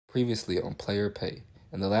Previously on Player Pay.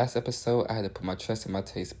 In the last episode, I had to put my trust in my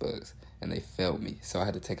taste buds, and they failed me, so I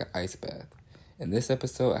had to take an ice bath. In this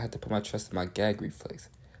episode, I had to put my trust in my gag reflex.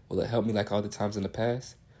 Will it help me like all the times in the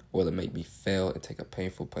past, or will it make me fail and take a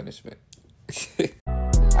painful punishment?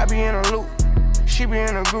 I be in a loop, she be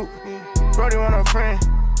in a group, Brody want a friend,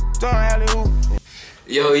 throwing alley-oop.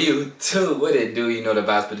 Yo, you too. What it do? You know the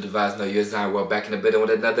vibes, but the vibes know you're Zion. Well, back in the building with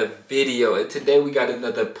another video, and today we got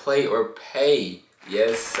another Play or Pay.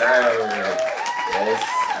 Yes, sir. Yes,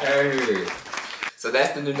 sir. So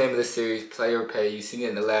that's the new name of the series, Play or Pay. You seen it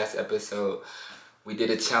in the last episode. We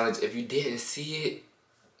did a challenge. If you didn't see it,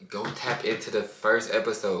 go tap into the first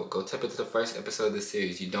episode. Go tap into the first episode of the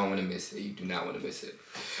series. You don't want to miss it. You do not want to miss it.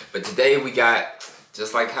 But today we got,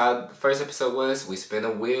 just like how the first episode was, we spin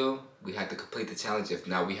a wheel. We have to complete the challenge. If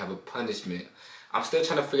not, we have a punishment. I'm still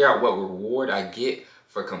trying to figure out what reward I get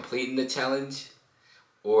for completing the challenge.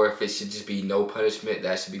 Or if it should just be no punishment,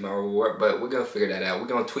 that should be my reward. But we're going to figure that out. We're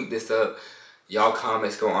going to tweak this up. Y'all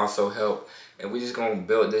comments going to also help. And we're just going to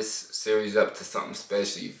build this series up to something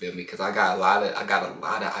special, you feel me? Because I got a lot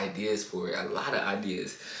of ideas for it. A lot of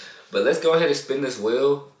ideas. But let's go ahead and spin this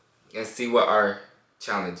wheel and see what our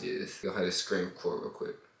challenge is. Go ahead and screen record real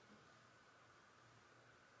quick.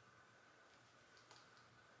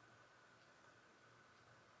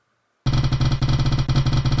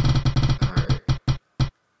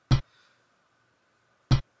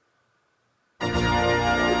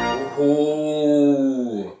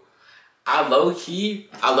 Ooh, I low key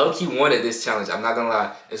wanted this challenge. I'm not gonna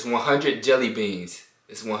lie. It's 100 jelly beans.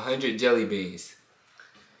 It's 100 jelly beans.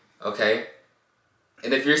 Okay.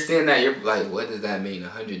 And if you're seeing that, you're like, what does that mean?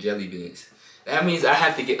 100 jelly beans. That means I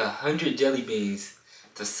have to get 100 jelly beans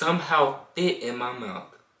to somehow fit in my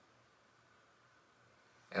mouth.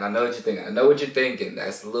 And I know what you're thinking. I know what you're thinking.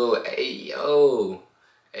 That's a little ayo.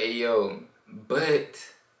 But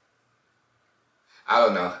I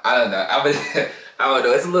don't know. I don't know.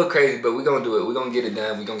 It's a little crazy, but we're going to do it. We're going to get it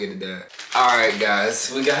done. We're going to get it done. All right,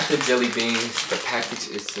 guys. We got the jelly beans. The package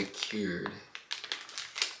is secured.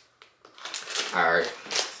 All right.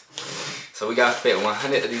 So we got to fit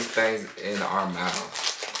 100 of these things in our mouth.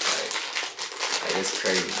 Like it's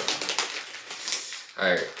crazy. All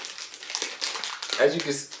right. As you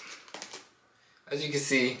can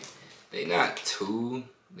see, they're not too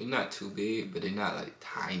big, but they're not like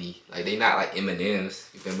tiny. Like they not like M&Ms,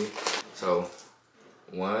 you feel me? So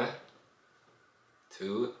 1,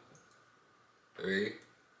 2, 3,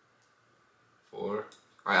 4. All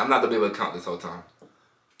right, I'm not gonna be able to count this whole time.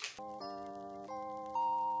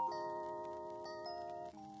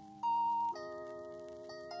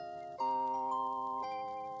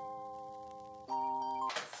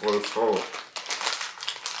 Four.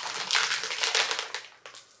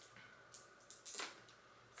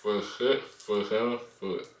 6, 7,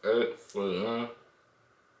 8, 9,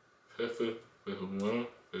 50, 51,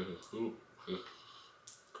 52,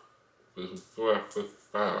 54,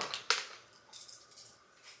 55.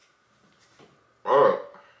 Alright.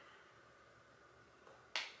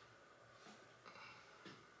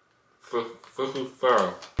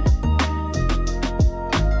 55.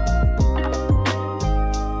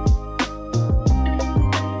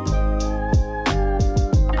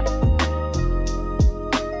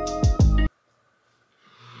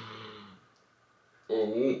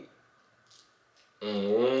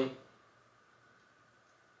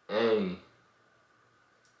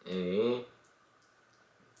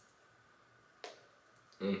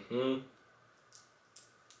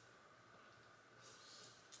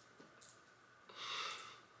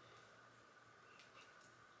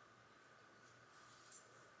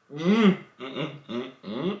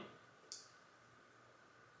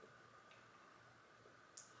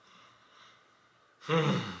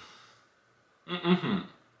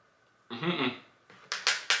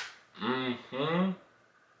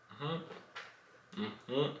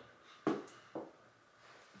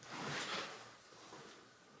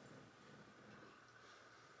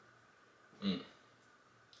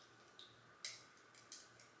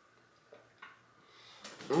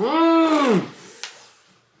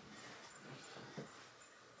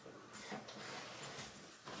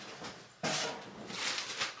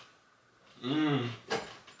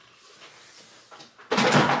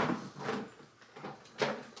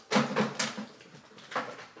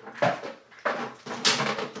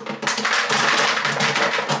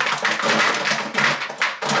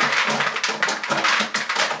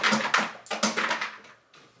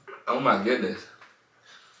 Oh my goodness.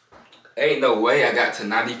 Ain't no way I got to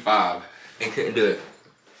 95 and couldn't do it.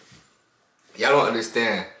 Y'all don't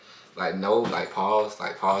understand. Like, no, like pause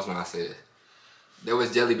when I say this. there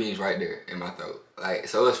was jelly beans right there in my throat. Like,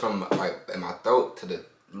 so it's from right in my throat to the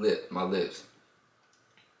my lips.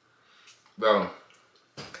 Bro.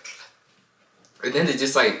 And then it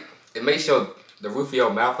just like, it makes the roof of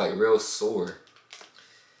your mouth like real sore.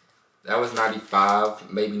 That was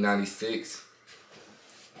 95, maybe 96.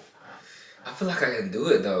 I feel like I can do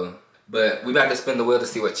it though. But we about to spin the wheel to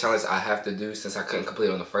see what challenge I have to do since I couldn't complete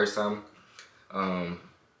it on the first time. And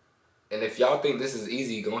if y'all think this is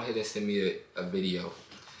easy, go ahead and send me a video.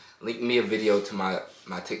 Link me a video to my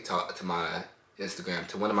TikTok, to my Instagram,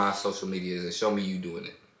 to one of my social medias, and show me you doing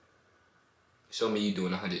it. Show me you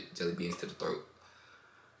doing 100 jelly beans to the throat.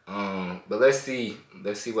 But let's see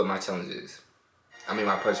what my challenge is. I mean,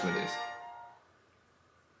 my punishment is.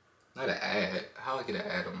 Not an ad. How do I get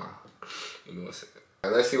an ad on my? Give me 1 second.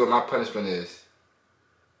 Right, let's see what my punishment is.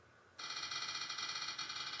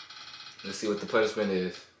 Let's see what the punishment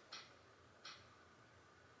is.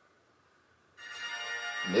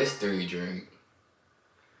 Mystery drink.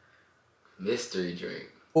 Mystery drink.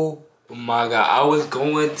 Oh my god, I was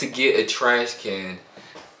going to get a trash can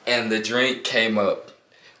and the drink came up.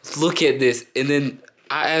 Look at this. And then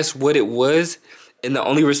I asked what it was and the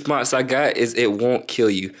only response I got is it won't kill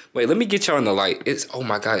you. Wait, let me get y'all in the light. Oh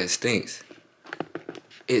my god, it stinks.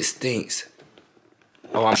 It stinks.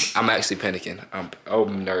 Oh, I'm actually panicking.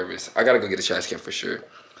 I'm nervous. I gotta go get a trash can for sure.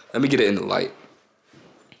 Let me get it in the light.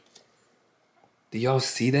 Do y'all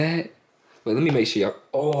see that? Wait, let me make sure y'all.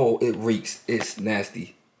 Oh, it reeks. It's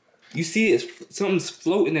nasty. You see, something's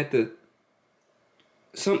floating at the.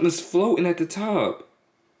 Something's floating at the top.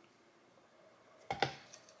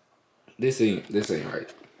 This ain't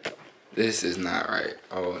right. This is not right.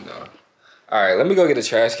 Oh no. All right, let me go get a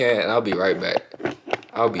trash can and I'll be right back.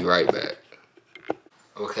 I'll be right back.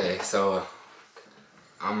 Okay, so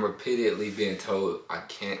I'm repeatedly being told I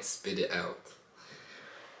can't spit it out.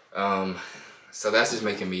 So that's just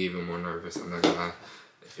making me even more nervous. I'm not gonna lie.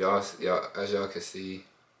 If y'all, as y'all can see,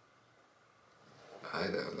 I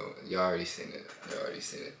don't know. Y'all already seen it. Y'all already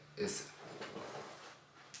seen it.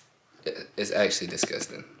 It's actually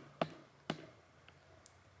disgusting.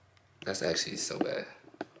 That's actually so bad.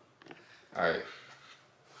 All right.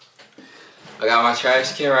 I got my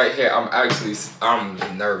trash can right here. I'm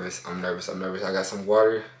nervous. I'm nervous. I got some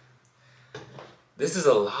water. This is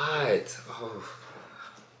a lot. Oh.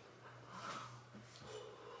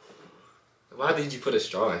 Why did you put a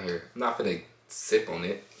straw in here? I'm not finna sip on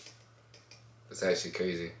it. It's actually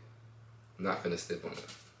crazy. I'm not finna sip on it.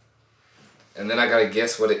 And then I gotta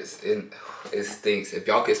guess what it's in. It stinks. If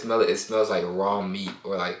y'all can smell it, it smells like raw meat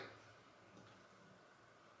or like.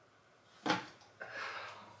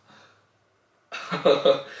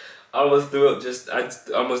 I almost threw up just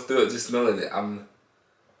smelling it. Alright.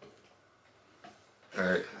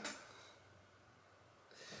 Alright,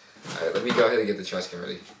 let me go ahead and get the trash can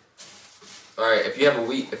ready. Alright, if you have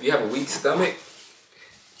a weak stomach,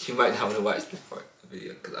 you might not want to watch this part of the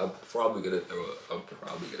video because I'm probably gonna throw up.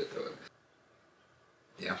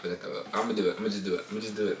 Yeah, I'm gonna throw up. I'm gonna do it. I'm gonna just do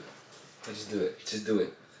it. Just do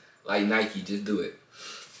it. Like Nike, just do it.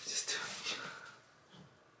 Just do it.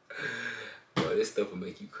 Bro, this stuff will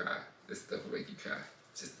make you cry. Just.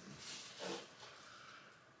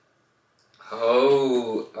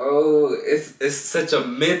 Oh, it's such a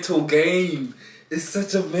mental game. It's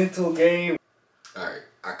such a mental game. Alright,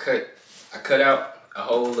 I cut out a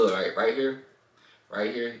whole little right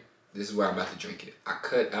here. This is where I'm about to drink it. I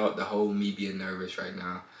cut out the whole me being nervous right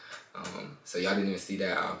now. So y'all didn't even see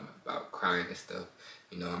that about crying and stuff.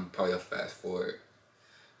 You know, I'm probably gonna fast forward.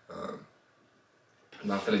 But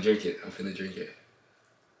I'm finna drink it.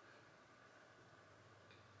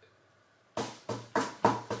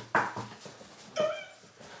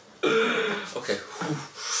 Okay.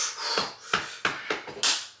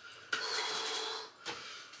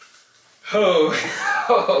 Oh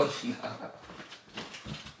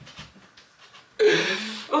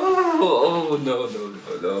no.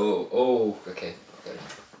 Oh no. Oh, okay.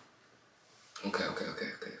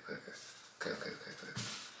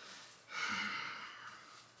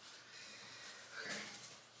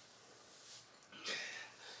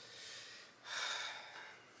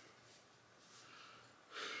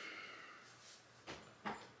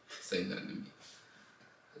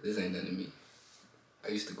 This ain't nothing to me. I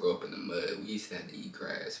used to grow up in the mud. We used to have to eat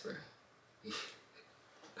grass, bro.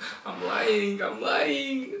 I'm lying. No,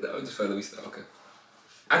 I'm just trying to be stuck. Okay.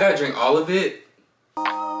 I gotta drink all of it.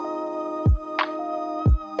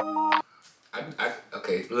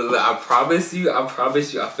 Okay, look, I promise you, I'm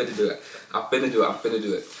finna do it. I'm finna do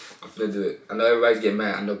it. I know everybody's getting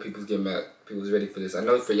mad. I know people's getting mad. People's ready for this. I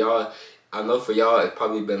know for y'all, it's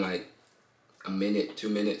probably been like a minute, 2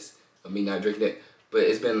 minutes of me not drinking it. But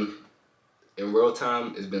it's been, in real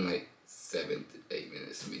time, it's been like 7 to 8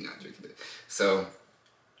 minutes of me not drinking it. So,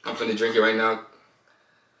 I'm finna drink it right now.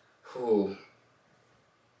 Ooh.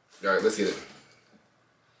 Alright, let's get it.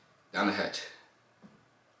 Down the hatch.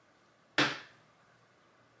 I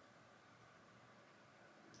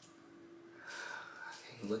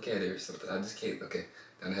can't look at it or something. I just can't. Okay,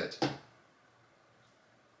 down the hatch.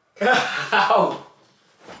 Ow!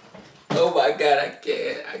 Oh my god, I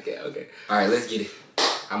can't. Okay. Alright, let's get it.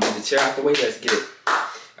 I'm gonna move the chair out the way. Let's get it.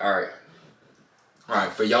 Alright,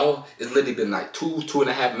 for y'all, it's literally been like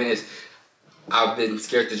 2.5 minutes. I've been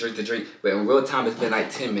scared to drink the drink, but in real time, it's been like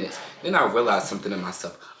 10 minutes. Then I realized something in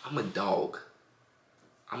myself. I'm a dog.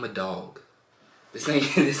 This ain't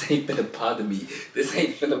finna bother me. This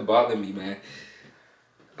ain't finna bother me, man.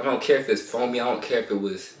 I don't care if it's foamy. I don't care if it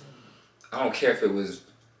was,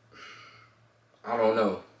 I don't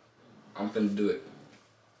know. I'm finna do it.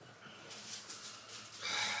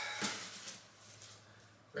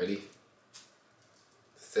 Ready?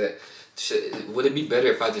 Set. Would it be better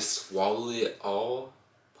if I just swallow it all?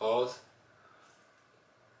 Pause.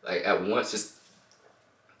 Like at once, just,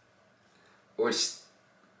 or just,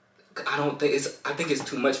 I don't think it's, I think it's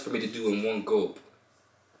too much for me to do in one gulp.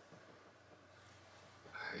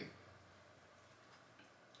 Alright.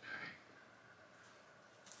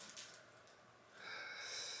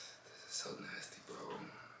 This is so nasty, bro.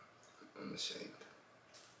 I'm ashamed.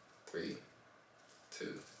 3,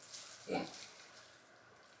 2, 1.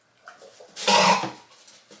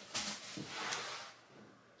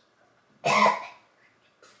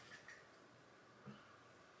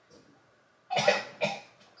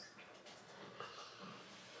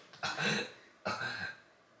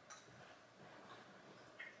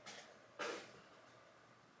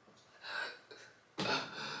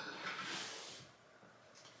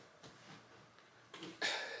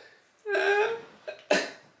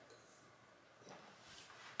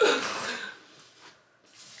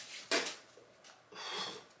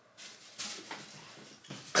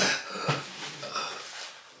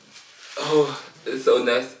 Oh, it's so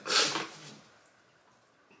nasty.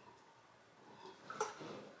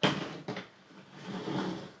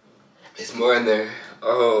 It's more in there.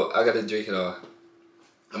 Oh, I gotta drink it all.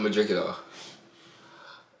 I'm gonna drink it all.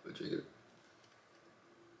 I'm gonna drink it.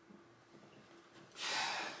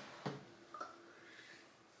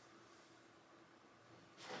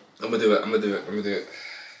 I'm gonna do it.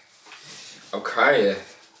 I'm crying.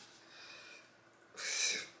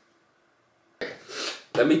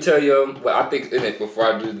 Let me tell you what I think in it before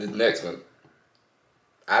I do the next one.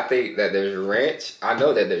 I think that there's ranch. I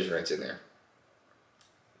know that there's ranch in there.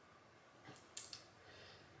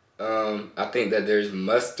 I think that there's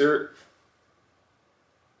mustard.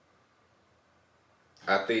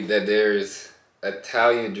 I think that there's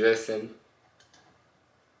Italian dressing.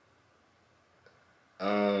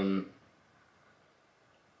 I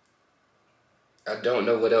don't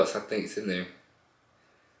know what else I think is in there.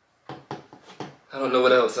 I don't know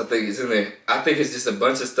what else I think is in there. I think it's just a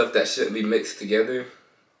bunch of stuff that shouldn't be mixed together.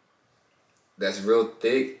 That's real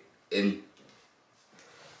thick and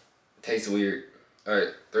tastes weird. Alright,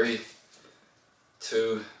 3,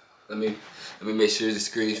 2, let me make sure the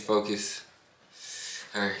screen is focused.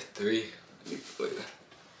 Alright, 3, wait.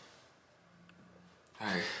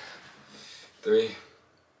 Alright, 3,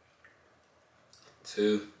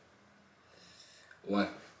 2, 1.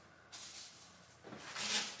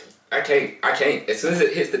 I can't. As soon as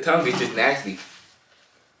it hits the tongue, it's just nasty.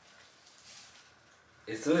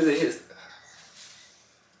 As soon as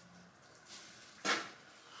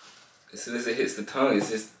it hits the tongue, it's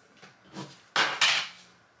just,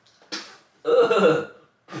 ugh.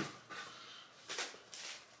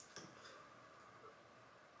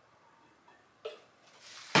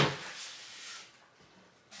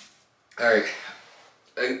 Alright,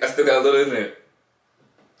 I still got a little in there.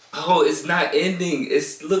 Oh, it's not ending.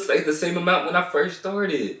 It looks like the same amount when I first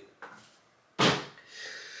started.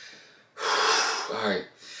 Alright.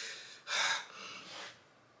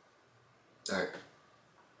 Alright.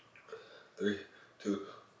 3, 2.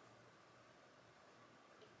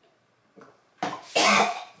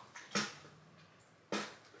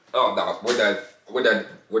 Oh no, we're done.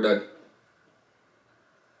 We're done.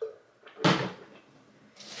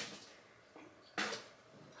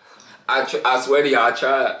 I swear to y'all, I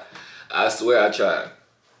tried. I swear I tried.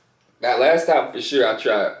 That last time for sure I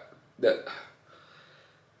tried. That.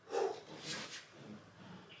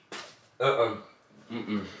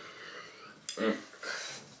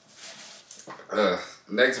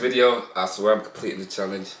 Next video, I swear I'm completing the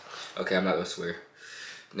challenge. Okay, I'm not gonna swear.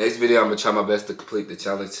 Next video, I'm gonna try my best to complete the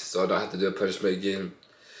challenge so I don't have to do a punishment again.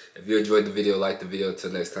 If you enjoyed the video, like the video.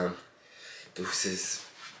 Until next time, deuces.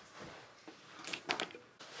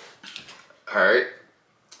 Alright,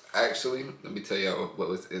 actually, let me tell y'all what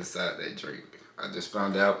was inside that drink. I just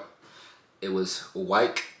found out it was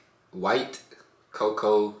white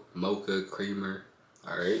cocoa mocha creamer.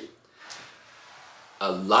 Alright,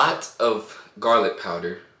 a lot of garlic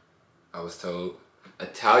powder, I was told,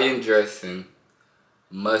 Italian dressing,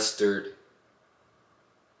 mustard,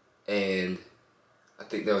 and I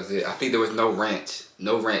think that was it. I think there was no ranch.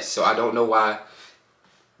 So I don't know why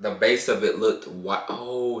the base of it looked white.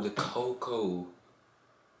 Oh, the cocoa.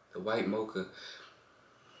 The white mocha.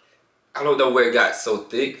 I don't know where it got so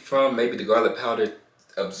thick from. Maybe the garlic powder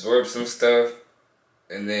absorbed some stuff.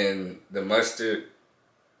 And then the mustard.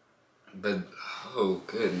 But, oh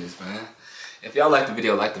goodness, man. If y'all like the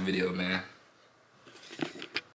video, man.